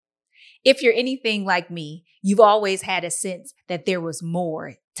If you're anything like me, you've always had a sense that there was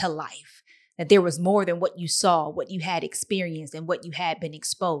more to life, that there was more than what you saw, what you had experienced, and what you had been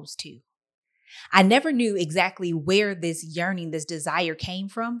exposed to. I never knew exactly where this yearning, this desire came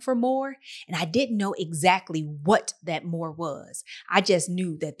from for more, and I didn't know exactly what that more was. I just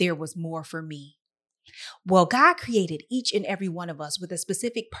knew that there was more for me. Well, God created each and every one of us with a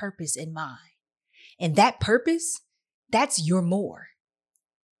specific purpose in mind. And that purpose, that's your more.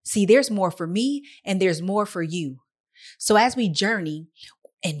 See, there's more for me and there's more for you. So as we journey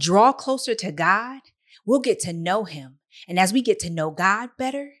and draw closer to God, we'll get to know Him. And as we get to know God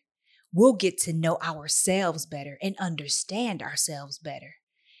better, we'll get to know ourselves better and understand ourselves better.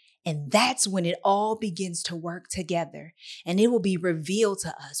 And that's when it all begins to work together and it will be revealed to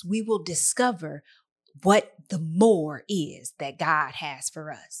us. We will discover what the more is that God has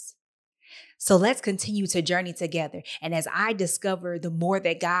for us. So let's continue to journey together. And as I discover the more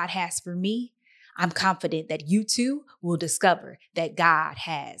that God has for me, I'm confident that you too will discover that God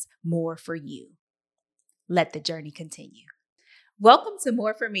has more for you. Let the journey continue. Welcome to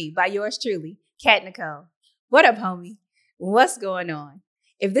More For Me by yours truly, Kat Nicole. What up, homie? What's going on?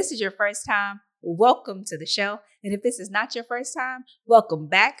 If this is your first time, welcome to the show. And if this is not your first time, welcome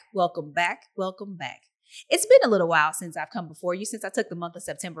back, welcome back, welcome back. It's been a little while since I've come before you, since I took the month of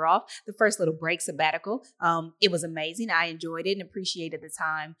September off, the first little break sabbatical. It was amazing. I enjoyed it and appreciated the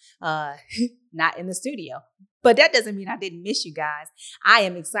time not in the studio. But that doesn't mean I didn't miss you guys. I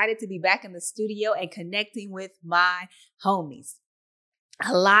am excited to be back in the studio and connecting with my homies.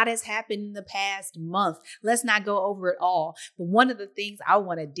 A lot has happened in the past month. Let's not go over it all. But one of the things I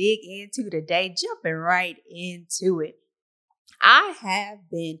want to dig into today, jumping right into it, I have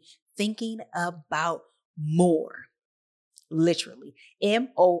been thinking about more, literally,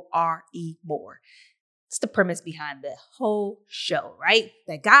 M-O-R-E, more. It's the premise behind the whole show, right?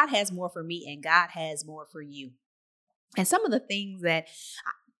 That God has more for me and God has more for you. And some of the things that,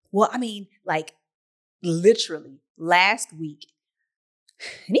 literally last week,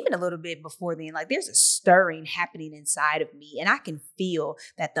 and even a little bit before then, there's a stirring happening inside of me. And I can feel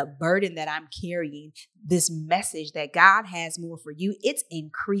that the burden that I'm carrying, this message that God has more for you, it's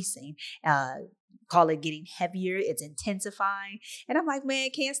increasing. Call it getting heavier. It's intensifying. And I'm like, man,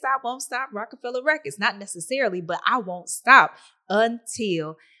 can't stop, won't stop. Rockefeller Records. Not necessarily, but I won't stop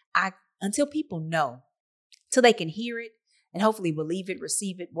until people know, till they can hear it and hopefully believe it,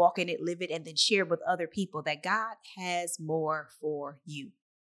 receive it, walk in it, live it, and then share with other people that God has more for you.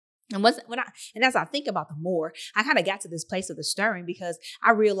 And as I think about the more, I kind of got to this place of the stirring because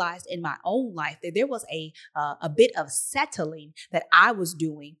I realized in my own life that there was a bit of settling that I was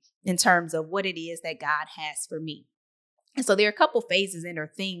doing in terms of what it is that God has for me. And so there are a couple phases and or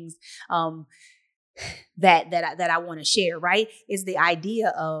things that I want to share. Right, is the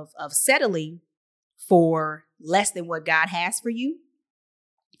idea of settling for less than what God has for you,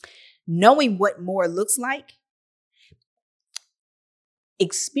 knowing what more looks like,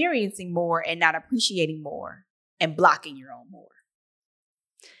 experiencing more and not appreciating more, and blocking your own more.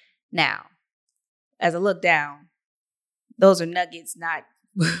 Now, as I look down, those are nuggets, not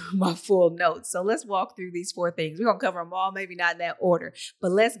my full notes. So let's walk through these 4 things. We're going to cover them all, maybe not in that order,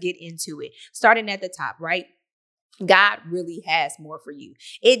 but let's get into it. Starting at the top, right? God really has more for you.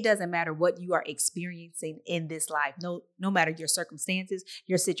 It doesn't matter what you are experiencing in this life. No matter your circumstances,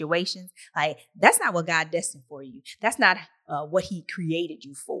 your situations, that's not what God destined for you. That's not what He created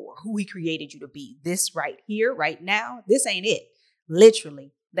you for, who He created you to be. This right here, right now, this ain't it.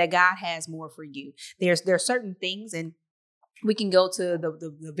 Literally, that God has more for you. There are certain things, and we can go to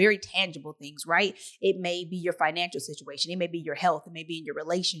the very tangible things, right? It may be your financial situation. It may be your health. It may be in your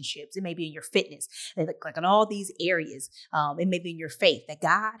relationships. It may be in your fitness. Like in all these areas, it may be in your faith that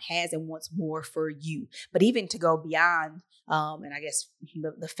God has and wants more for you. But even to go beyond, and I guess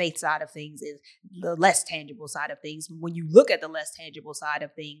the faith side of things is the less tangible side of things. When you look at the less tangible side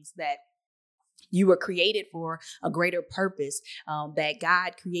of things, that you were created for a greater purpose, that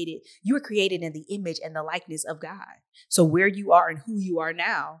God created. You were created in the image and the likeness of God. So where you are and who you are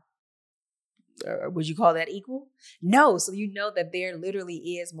now, would you call that equal? No. So you know that there literally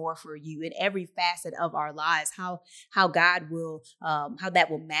is more for you in every facet of our lives. How God will, how that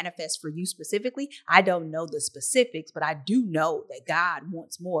will manifest for you specifically, I don't know the specifics, but I do know that God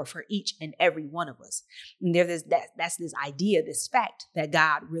wants more for each and every one of us. And that's this idea, this fact that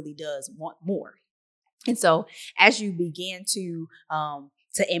God really does want more. And so as you begin to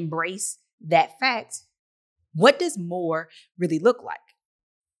embrace that fact, what does more really look like?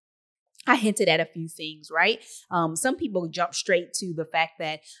 I hinted at a few things, right? Some people jump straight to the fact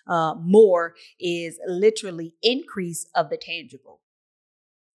that more is literally increase of the tangible.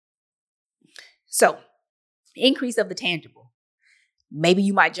 So, increase of the tangible. Maybe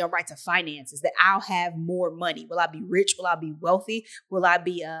you might jump right to finances, that I'll have more money. Will I be rich? Will I be wealthy? Will I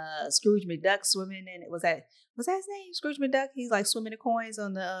be Scrooge McDuck swimming in it? Was that his name? Scrooge McDuck? He's like swimming the coins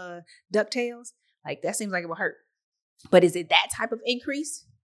on the DuckTales. Like that seems like it would hurt. But is it that type of increase?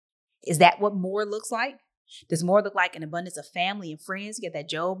 Is that what more looks like? Does more look like an abundance of family and friends? You get that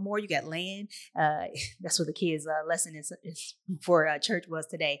Job more, you got land. That's what the kids' lesson is for church was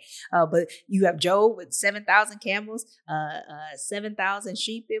today. But you have Job with 7,000 camels, 7,000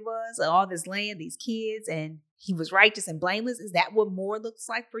 sheep it was, all this land, these kids, and he was righteous and blameless. Is that what more looks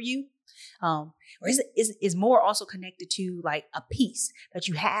like for you? Or is more also connected to like a peace, that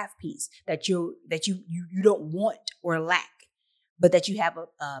you have peace, that you don't want or lack, but that you have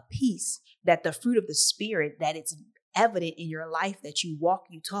a peace, that the fruit of the Spirit, that it's evident in your life, that you walk,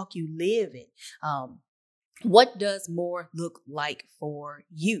 you talk, you live it. What does more look like for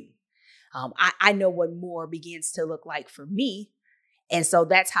you? I know what more begins to look like for me. And so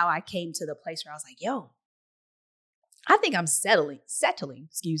that's how I came to the place where I was like, yo, I think I'm settling,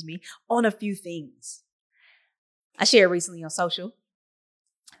 on a few things. I shared recently on social,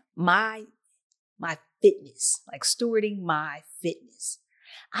 my fitness, like stewarding my fitness.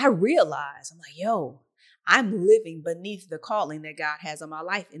 I realized, I'm like, yo, I'm living beneath the calling that God has on my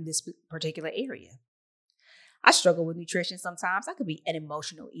life in this particular area. I struggle with nutrition sometimes. I could be an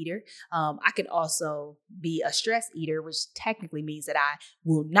emotional eater. I could also be a stress eater, which technically means that I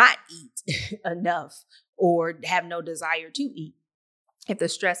will not eat enough or have no desire to eat if the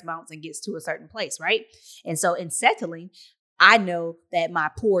stress mounts and gets to a certain place, right? And so in settling, I know that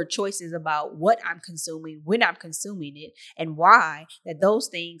my poor choices about what I'm consuming, when I'm consuming it, and why, that those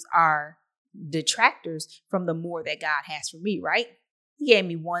things are detractors from the more that God has for me, right? He gave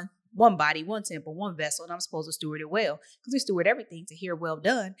me one body, one temple, one vessel, and I'm supposed to steward it well, because we steward everything to hear well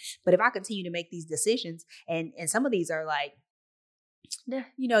done. But if I continue to make these decisions, and some of these are like,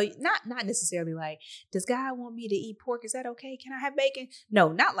 not necessarily like, does God want me to eat pork? Is that okay? Can I have bacon?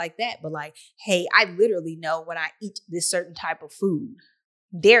 No, not like that. But like, hey, I literally know when I eat this certain type of food,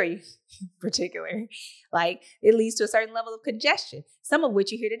 dairy in particular, like it leads to a certain level of congestion, some of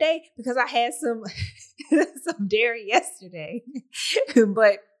which you hear today because I had some dairy yesterday.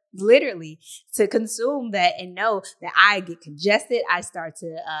 But literally to consume that and know that I get congested, I start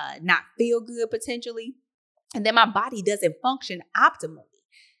to not feel good potentially. And then my body doesn't function optimally.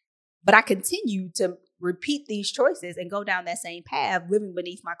 But I continue to repeat these choices and go down that same path, living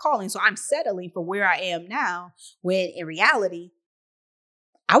beneath my calling. So I'm settling for where I am now, when in reality,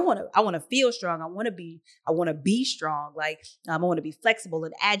 I want to feel strong. I want to be strong. Like I want to be flexible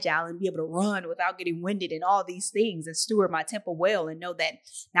and agile and be able to run without getting winded and all these things, and steward my temple well, and know that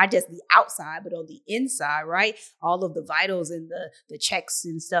not just the outside, but on the inside, right? All of the vitals and the checks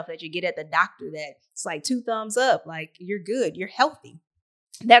and stuff that you get at the doctor, that it's like 2 thumbs up, like you're good, you're healthy.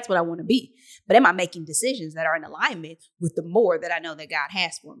 That's what I want to be. But am I making decisions that are in alignment with the more that I know that God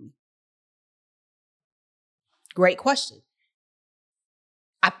has for me? Great question.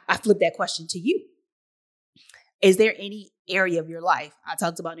 I flip that question to you. Is there any area of your life? I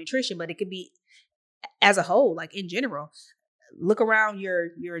talked about nutrition, but it could be as a whole, like in general. Look around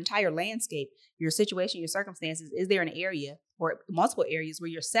your entire landscape, your situation, your circumstances. Is there an area or multiple areas where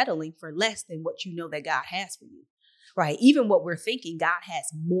you're settling for less than what you know that God has for you? Right? Even what we're thinking, God has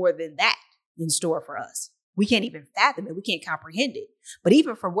more than that in store for us. We can't even fathom it. We can't comprehend it. But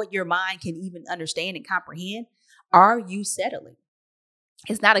even for what your mind can even understand and comprehend, are you settling?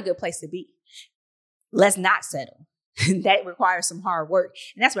 It's not a good place to be. Let's not settle. That requires some hard work.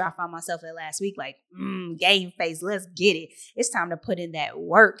 And that's where I found myself at last week, like, game face, let's get it. It's time to put in that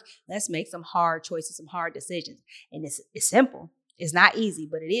work. Let's make some hard choices, some hard decisions. And it's simple. It's not easy,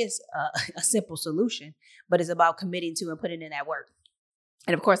 but it is a simple solution. But it's about committing to and putting in that work.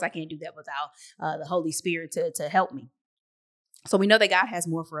 And of course, I can't do that without the Holy Spirit to help me. So we know that God has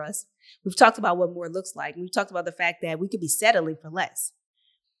more for us. We've talked about what more looks like. We've talked about the fact that we could be settling for less.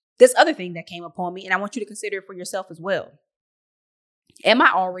 This other thing that came upon me, and I want you to consider it for yourself as well. Am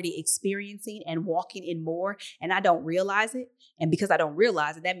I already experiencing and walking in more and I don't realize it? And because I don't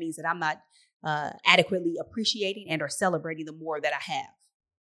realize it, that means that I'm not adequately appreciating and or celebrating the more that I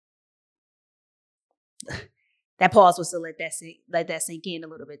have. That pause was to let that sink in a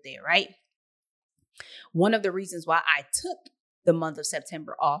little bit there, right? One of the reasons why I took the month of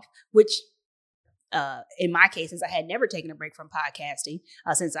September off, which in my case, since I had never taken a break from podcasting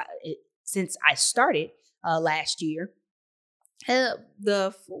since I started last year,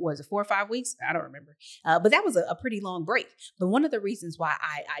 was it 4 or 5 weeks? I don't remember. But that was a pretty long break. But one of the reasons why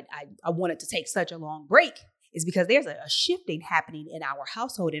I wanted to take such a long break is because there's a shifting happening in our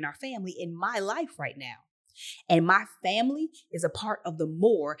household, in our family, in my life right now. And my family is a part of the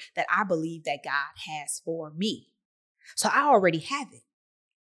more that I believe that God has for me. So I already have it.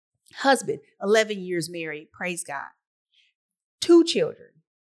 Husband, 11 years married, praise God. 2 children.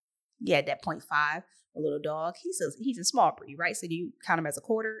 Yeah, at that 0.5, a little dog. He's a small breed, right? So you count him as a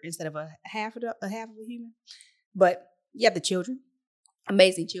quarter instead of a half of a human. But you have the children,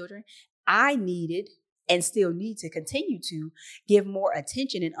 amazing children. I needed and still need to continue to give more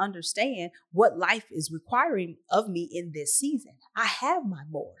attention and understand what life is requiring of me in this season. I have my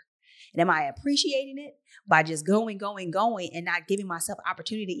more. And am I appreciating it by just going, and not giving myself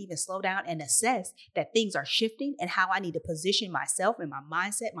opportunity to even slow down and assess that things are shifting and how I need to position myself and my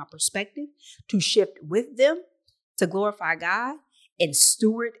mindset, my perspective to shift with them to glorify God and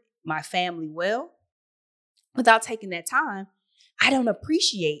steward my family well? Without taking that time, I don't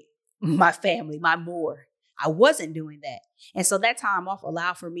appreciate my family, my more. I wasn't doing that. And so that time off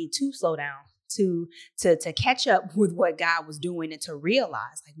allowed for me to slow down, to catch up with what God was doing and to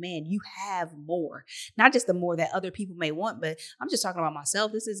realize, like, man, you have more. Not just the more that other people may want, but I'm just talking about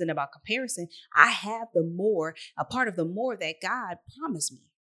myself. This isn't about comparison. I have the more, a part of the more that God promised me.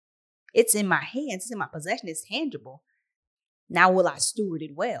 It's in my hands. It's in my possession. It's tangible. Now, will I steward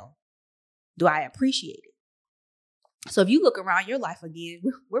it well? Do I appreciate it? So if you look around your life again,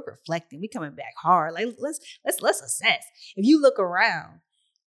 we're reflecting. We're coming back hard. Like let's assess. If you look around,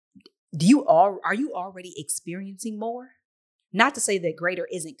 are you already experiencing more? Not to say that greater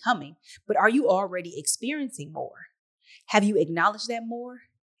isn't coming, but are you already experiencing more? Have you acknowledged that more?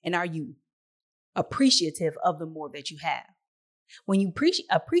 And are you appreciative of the more that you have? When you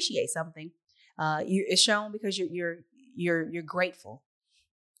appreciate something, it's shown because you're grateful.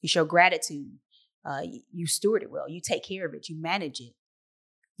 You show gratitude. You steward it well. You take care of it. You manage it.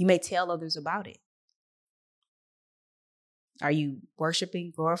 You may tell others about it. Are you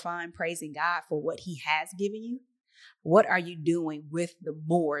worshiping, glorifying, praising God for what He has given you? What are you doing with the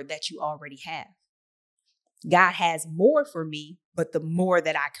more that you already have? God has more for me, but the more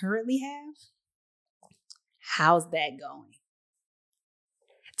that I currently have, how's that going?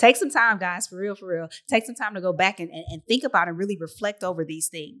 Take some time, guys, for real. Take some time to go back and think about and really reflect over these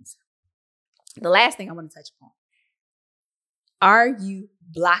things. The last thing I want to touch upon. Are you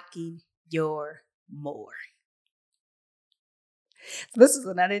blocking your more? So this is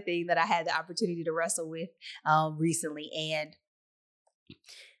another thing that I had the opportunity to wrestle with recently. And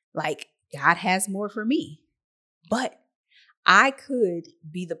like, God has more for me, but I could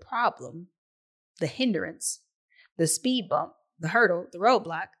be the problem, the hindrance, the speed bump, the hurdle, the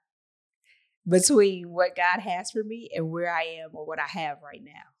roadblock between what God has for me and where I am or what I have right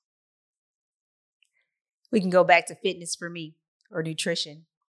now. We can go back to fitness for me or nutrition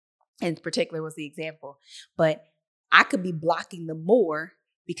in particular was the example, but I could be blocking the more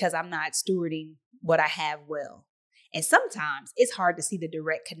because I'm not stewarding what I have well. And sometimes it's hard to see the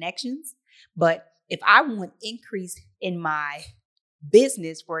direct connections, but if I want increase in my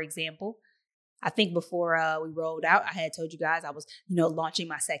business, for example, I think before we rolled out, I had told you guys I was, launching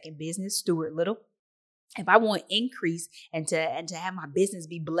my second business, Stuart Little. If I want increase and to have my business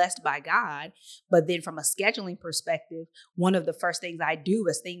be blessed by God, but then from a scheduling perspective, one of the first things I do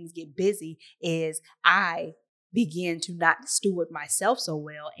as things get busy is I begin to not steward myself so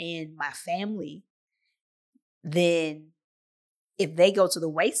well and my family. Then if they go to the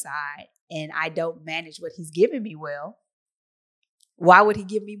wayside and I don't manage what He's given me well, why would He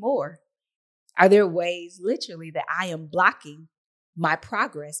give me more? Are there ways literally that I am blocking my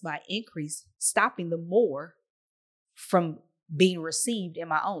progress, my increase, stopping the more from being received in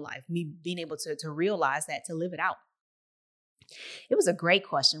my own life, me being able to realize that, to live it out? It was a great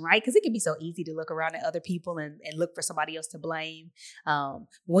question, right? Because it can be so easy to look around at other people and look for somebody else to blame.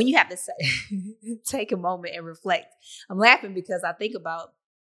 When you have to take a moment and reflect, I'm laughing because I think about,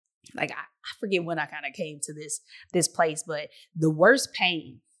 like, I forget when I kind of came to this place, but the worst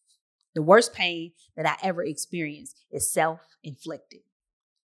pain that I ever experienced is self-inflicted.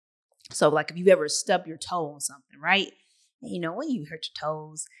 So like if you ever stub your toe on something, right? And, when you hurt your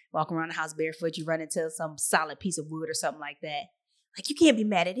toes, walk around the house barefoot, you run into some solid piece of wood or something like that. Like, you can't be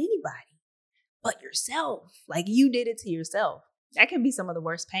mad at anybody but yourself. Like, you did it to yourself. That can be some of the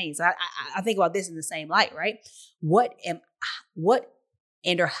worst pains. I think about this in the same light, right? What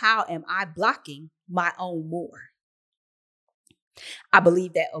or how am I blocking my own more? I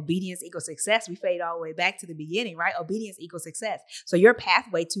believe that obedience equals success. We fade all the way back to the beginning, right? Obedience equals success. So your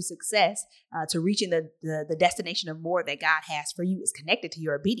pathway to success, to reaching the destination of more that God has for you, is connected to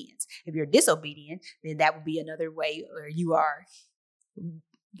your obedience. If you're disobedient, then that would be another way where you are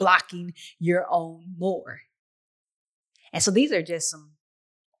blocking your own more. And so these are just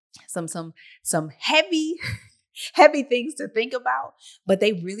some heavy heavy things to think about, but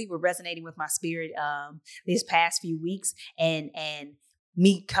they really were resonating with my spirit these past few weeks, and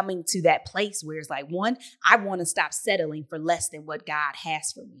me coming to that place where it's like, one, I want to stop settling for less than what God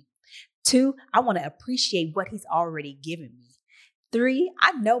has for me. Two, I want to appreciate what he's already given me. Three,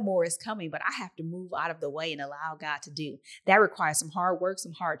 I know more is coming, but I have to move out of the way and allow God to do. That requires some hard work,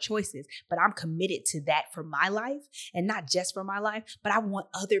 some hard choices, but I'm committed to that for my life, and not just for my life, but I want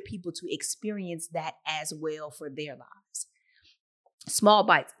other people to experience that as well for their lives. Small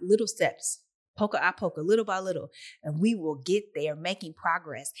bites, little steps, poke a poke, little by little, and we will get there making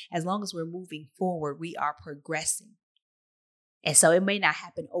progress. As long as we're moving forward, we are progressing. And so it may not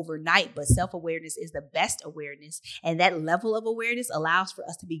happen overnight, but self-awareness is the best awareness. And that level of awareness allows for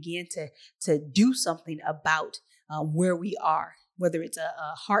us to begin to do something about where we are, whether it's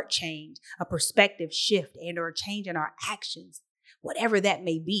a heart change, a perspective shift, and or a change in our actions, whatever that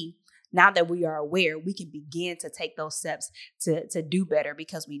may be. Now that we are aware, we can begin to take those steps to do better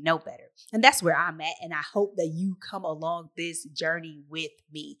because we know better. And that's where I'm at. And I hope that you come along this journey with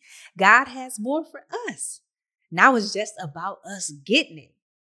me. God has more for us. Now it's just about us getting it.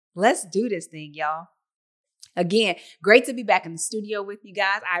 Let's do this thing, y'all. Again, great to be back in the studio with you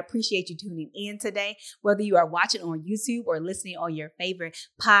guys. I appreciate you tuning in today. Whether you are watching on YouTube or listening on your favorite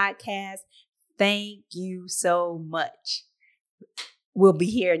podcast, thank you so much. We'll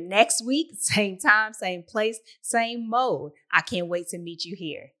be here next week, same time, same place, same mode. I can't wait to meet you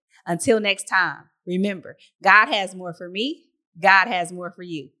here. Until next time, remember, God has more for me. God has more for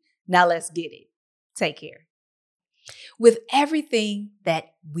you. Now let's get it. Take care. With everything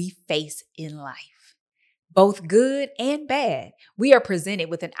that we face in life, both good and bad, we are presented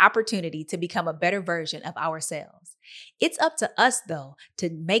with an opportunity to become a better version of ourselves. It's up to us, though,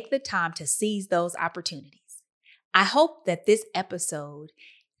 to make the time to seize those opportunities. I hope that this episode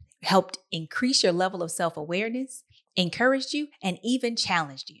helped increase your level of self-awareness, encouraged you, and even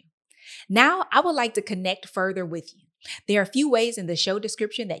challenged you. Now, I would like to connect further with you. There are a few ways in the show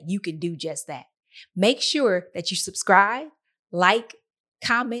description that you can do just that. Make sure that you subscribe, like,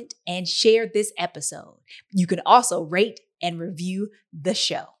 comment, and share this episode. You can also rate and review the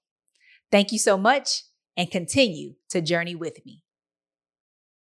show. Thank you so much, and continue to journey with me.